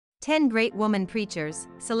10 Great Woman Preachers,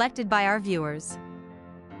 selected by our viewers.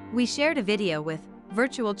 We shared a video with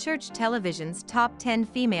Virtual Church Television's top 10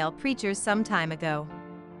 female preachers some time ago.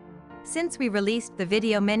 Since we released the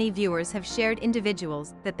video, many viewers have shared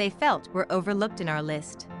individuals that they felt were overlooked in our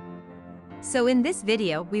list. So in this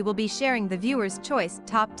video we will be sharing the viewers' choice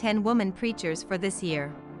top 10 woman preachers for this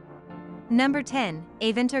year. Number 10,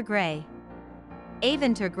 Aventer Gray.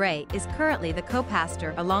 Aventer Gray is currently the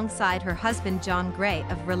co-pastor alongside her husband John Gray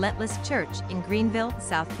of Relentless Church in Greenville,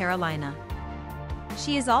 South Carolina.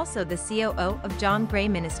 She is also the COO of John Gray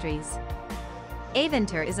Ministries.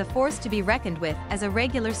 Aventer is a force to be reckoned with as a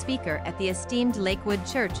regular speaker at the esteemed Lakewood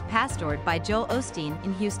Church pastored by Joel Osteen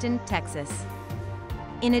in Houston, Texas.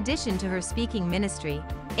 In addition to her speaking ministry,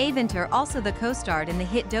 Aventer also co-starred in the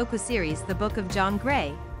hit docu-series The Book of John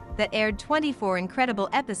Gray, that aired 24 incredible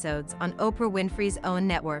episodes on Oprah Winfrey's own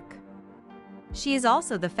network. She is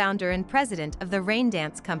also the founder and president of the Rain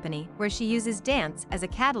Dance Company, where she uses dance as a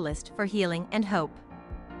catalyst for healing and hope.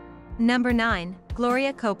 Number 9,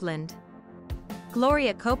 Gloria Copeland.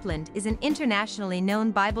 Gloria Copeland is an internationally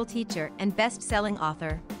known Bible teacher and best-selling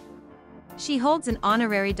author. She holds an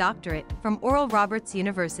honorary doctorate from Oral Roberts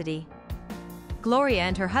University. Gloria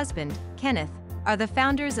and her husband, Kenneth, are the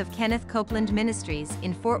founders of Kenneth Copeland Ministries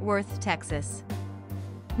in Fort Worth, Texas.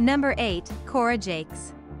 Number 8, Cora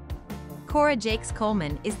Jakes. Cora Jakes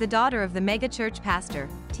Coleman is the daughter of the megachurch pastor,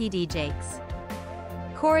 T.D. Jakes.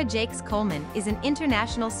 Cora Jakes Coleman is an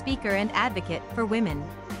international speaker and advocate for women.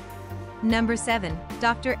 Number 7,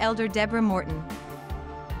 Dr. Elder Deborah Morton.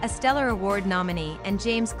 A Stellar Award nominee and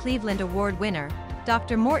James Cleveland Award winner,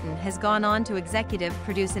 Dr. Morton has gone on to executive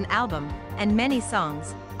produce an album and many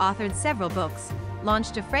songs, authored several books,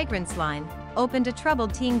 launched a fragrance line, opened a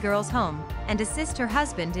troubled teen girl's home, and assist her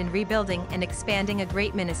husband in rebuilding and expanding a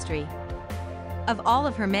great ministry. Of all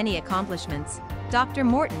of her many accomplishments, Dr.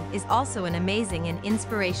 Morton is also an amazing and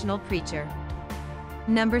inspirational preacher.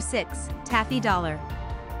 Number 6, Taffy Dollar.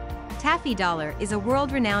 Taffy Dollar is a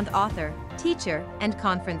world-renowned author, teacher, and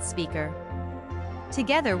conference speaker.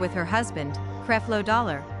 Together with her husband, Creflo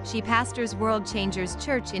Dollar, she pastors World Changers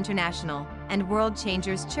Church International and World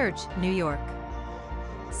Changers Church, New York.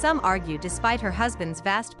 Some argue, despite her husband's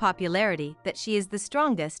vast popularity, that she is the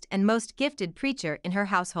strongest and most gifted preacher in her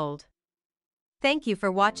household. Thank you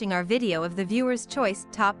for watching our video of the Viewer's Choice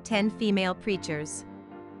Top 10 Female Preachers.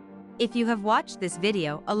 If you have watched this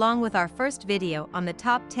video along with our first video on the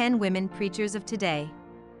top 10 women preachers of today,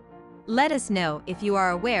 let us know if you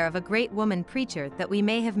are aware of a great woman preacher that we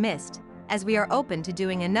may have missed, as we are open to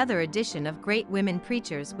doing another edition of great women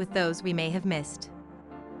preachers with those we may have missed.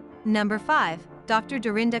 Number 5, Dr.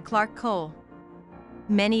 Dorinda Clark Cole.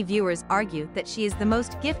 Many viewers argue that she is the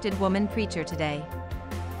most gifted woman preacher today,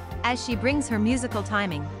 as she brings her musical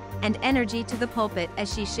timing and energy to the pulpit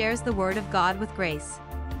as she shares the Word of God with grace.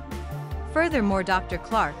 Furthermore, Dr.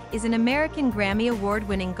 Clark is an American Grammy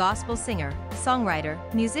Award-winning gospel singer, songwriter,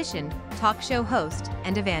 musician, talk show host,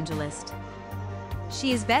 and evangelist.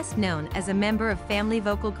 She is best known as a member of family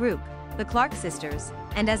vocal group, the Clark Sisters,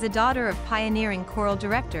 and as a daughter of pioneering choral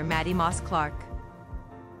director Maddie Moss Clark.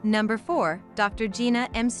 Number 4, Dr. Gina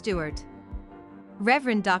M. Stewart.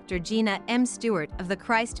 Reverend Dr. Gina M. Stewart of the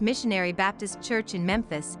Christ Missionary Baptist Church in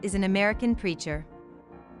Memphis is an American preacher.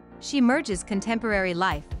 She merges contemporary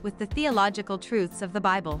life with the theological truths of the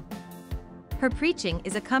Bible. Her preaching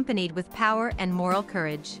is accompanied with power and moral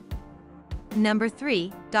courage. Number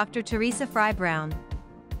 3, Dr. Teresa Fry Brown.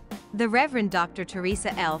 The Reverend Dr.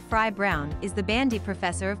 Teresa L. Fry Brown is the Bandy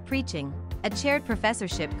Professor of Preaching, a chaired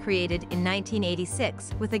professorship created in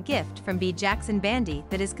 1986 with a gift from B. Jackson Bandy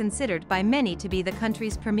that is considered by many to be the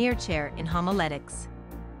country's premier chair in homiletics.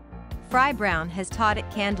 Fry Brown has taught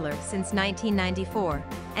at Candler since 1994,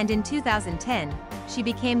 and in 2010, she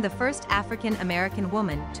became the first African American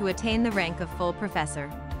woman to attain the rank of full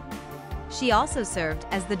professor. She also served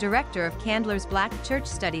as the director of Candler's Black Church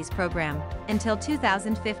Studies program until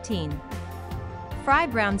 2015. Fry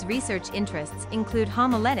Brown's research interests include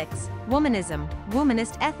homiletics, womanism,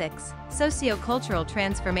 womanist ethics, socio-cultural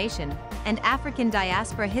transformation, and African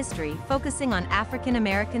diaspora history, focusing on African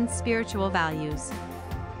American spiritual values.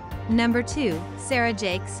 Number 2, Sarah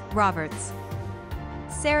Jakes Roberts.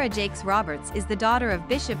 Sarah Jakes Roberts is the daughter of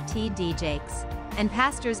Bishop T.D. Jakes, and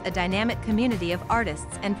pastors a dynamic community of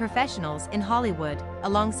artists and professionals in Hollywood,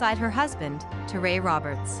 alongside her husband, Teray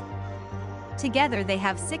Roberts. Together they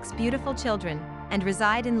have 6 beautiful children, and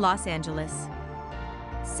reside in Los Angeles.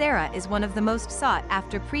 Sarah is one of the most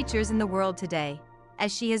sought-after preachers in the world today,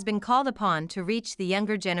 as she has been called upon to reach the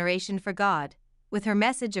younger generation for God, with her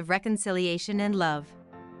message of reconciliation and love.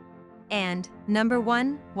 And, number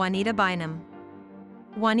 1, Juanita Bynum.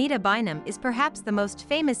 Juanita Bynum is perhaps the most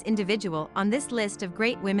famous individual on this list of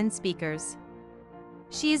great women speakers.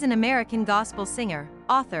 She is an American gospel singer,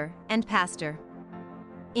 author, and pastor.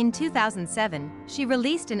 In 2007, she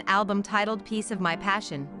released an album titled Piece of My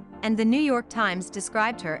Passion, and the New York Times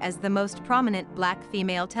described her as the most prominent black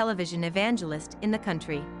female television evangelist in the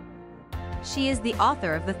country. She is the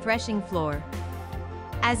author of The Threshing Floor.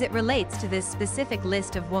 As it relates to this specific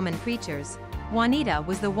list of woman preachers, Juanita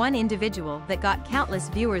was the one individual that got countless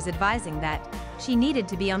viewers advising that she needed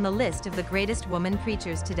to be on the list of the greatest woman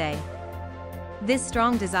preachers today. This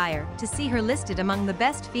strong desire to see her listed among the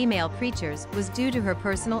best female preachers was due to her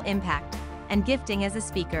personal impact and gifting as a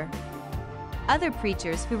speaker. Other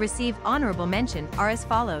preachers who receive honorable mention are as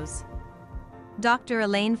follows: Dr.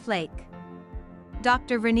 Elaine Flake,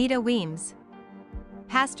 Dr. Renita Weems,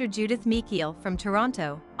 Pastor Judith Meekiel from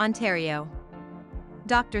Toronto, Ontario,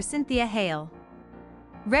 Dr. Cynthia Hale,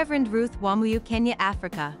 Reverend Ruth Wamuyu, Kenya,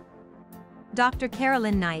 Africa, Dr.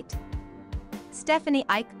 Carolyn Knight, Stephanie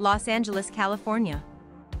Ike, Los Angeles, California,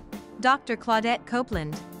 Dr. Claudette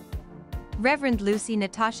Copeland, Reverend Lucy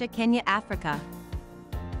Natasha, Kenya, Africa,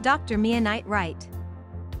 Dr. Mia Knight Wright,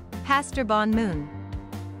 Pastor Bon Moon,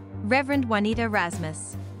 Reverend Juanita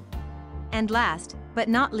Rasmus, and last, but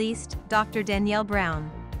not least, Dr. Danielle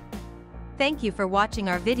Brown. Thank you for watching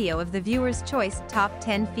our video of the Viewer's Choice Top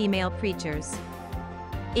 10 Female Preachers.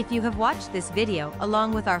 If you have watched this video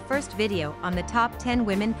along with our first video on the top 10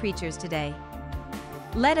 women preachers today,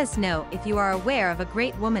 let us know if you are aware of a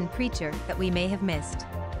great woman preacher that we may have missed.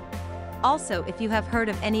 Also, if you have heard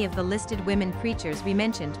of any of the listed women preachers we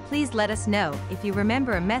mentioned, please let us know if you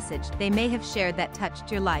remember a message they may have shared that touched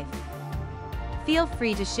your life. Feel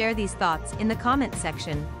free to share these thoughts in the comment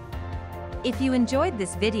section. If you enjoyed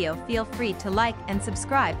this video, feel free to like and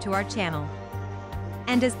subscribe to our channel.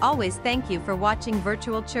 And as always, thank you for watching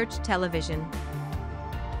Virtual Church Television.